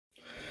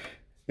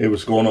Hey,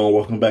 what's going on?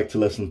 Welcome back to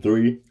lesson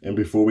 3. And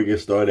before we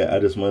get started, I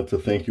just wanted to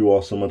thank you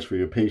all so much for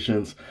your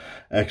patience.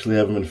 I actually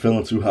haven't been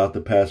feeling too hot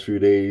the past few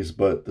days,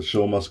 but the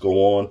show must go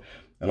on.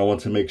 And I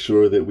want to make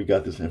sure that we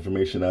got this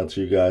information out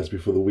to you guys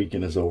before the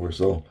weekend is over.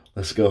 So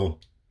let's go.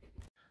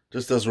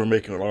 Just as we're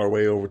making our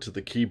way over to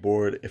the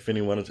keyboard, if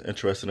anyone is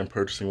interested in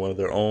purchasing one of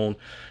their own,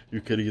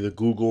 you could either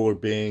Google or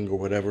Bing or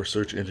whatever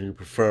search engine you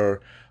prefer.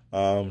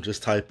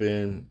 Just type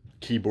in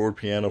keyboard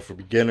piano for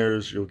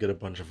beginners. You'll get a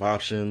bunch of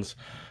options.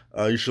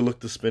 You should look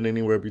to spend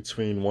anywhere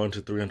between $100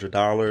 to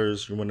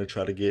 $300. You want to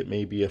try to get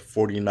maybe a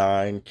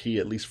 49 key,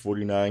 at least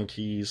 49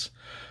 keys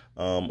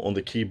on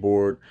the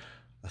keyboard.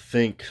 I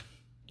think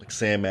like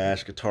Sam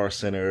Ash, Guitar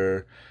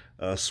Center,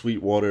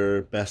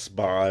 Sweetwater, Best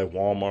Buy,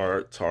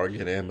 Walmart,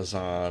 Target,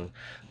 Amazon,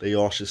 they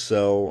all should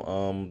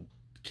sell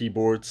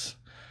keyboards.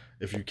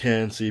 If you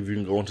can, see if you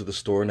can go into the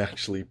store and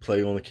actually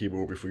play on the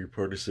keyboard before you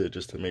purchase it,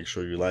 just to make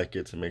sure you like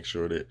it, to make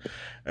sure that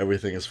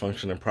everything is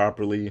functioning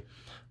properly.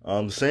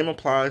 The same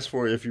applies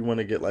for if you want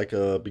to get like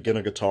a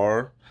beginner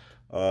guitar,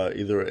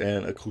 either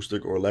an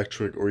acoustic or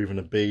electric, or even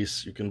a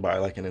bass. You can buy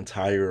like an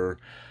entire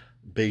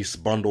bass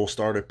bundle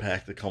starter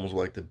pack that comes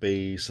with like the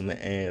bass and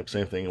the amp.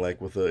 Same thing like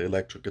with the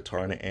electric guitar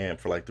and the amp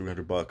for like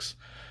 $300.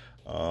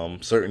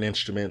 Certain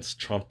instruments,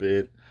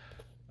 trumpet,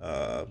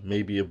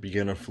 maybe a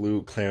beginner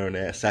flute,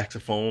 clarinet,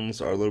 saxophones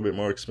are a little bit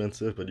more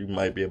expensive, but you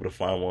might be able to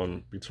find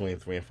one between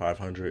 $300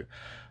 and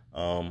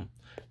 $500.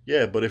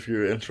 Yeah, but if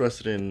you're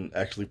interested in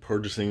actually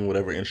purchasing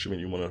whatever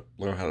instrument you want to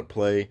learn how to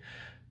play,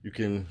 you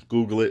can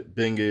Google it,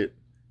 Bing it,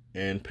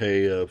 and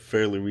pay a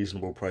fairly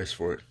reasonable price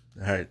for it.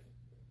 All right.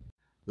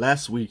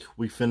 Last week,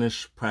 we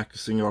finished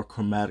practicing our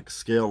chromatic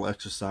scale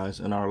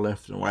exercise in our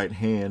left and right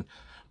hand,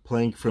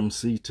 playing from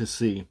C to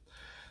C.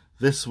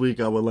 This week,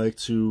 I would like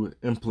to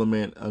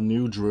implement a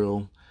new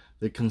drill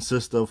that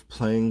consists of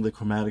playing the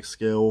chromatic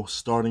scale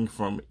starting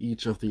from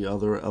each of the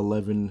other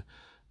 11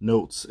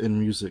 notes in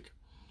music.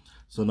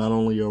 So not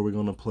only are we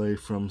going to play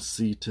from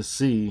C to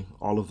C,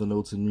 all of the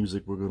notes in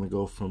music, we're going to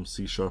go from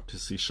C sharp to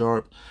C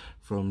sharp,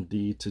 from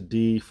D to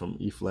D, from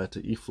E flat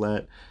to E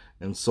flat,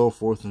 and so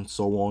forth and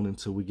so on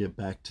until we get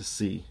back to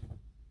C.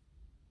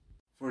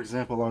 For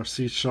example, our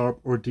C sharp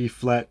or D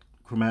flat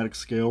chromatic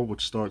scale,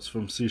 which starts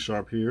from C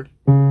sharp here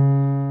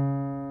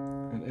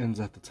and ends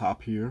at the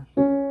top here.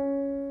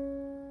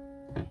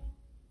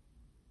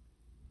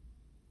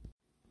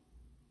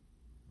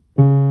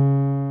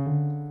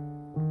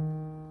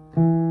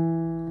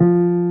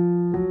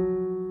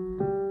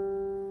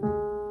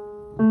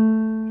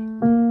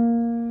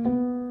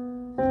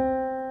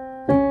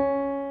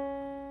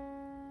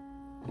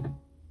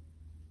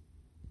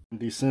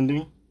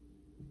 Descending.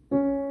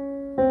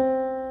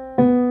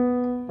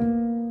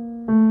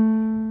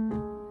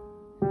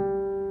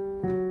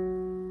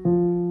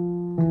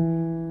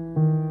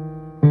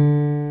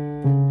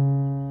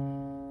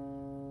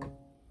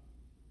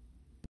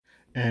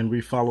 And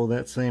we follow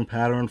that same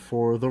pattern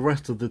for the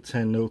rest of the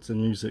 10 notes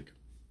in music.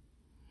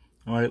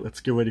 All right,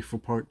 let's get ready for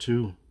part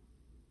 2.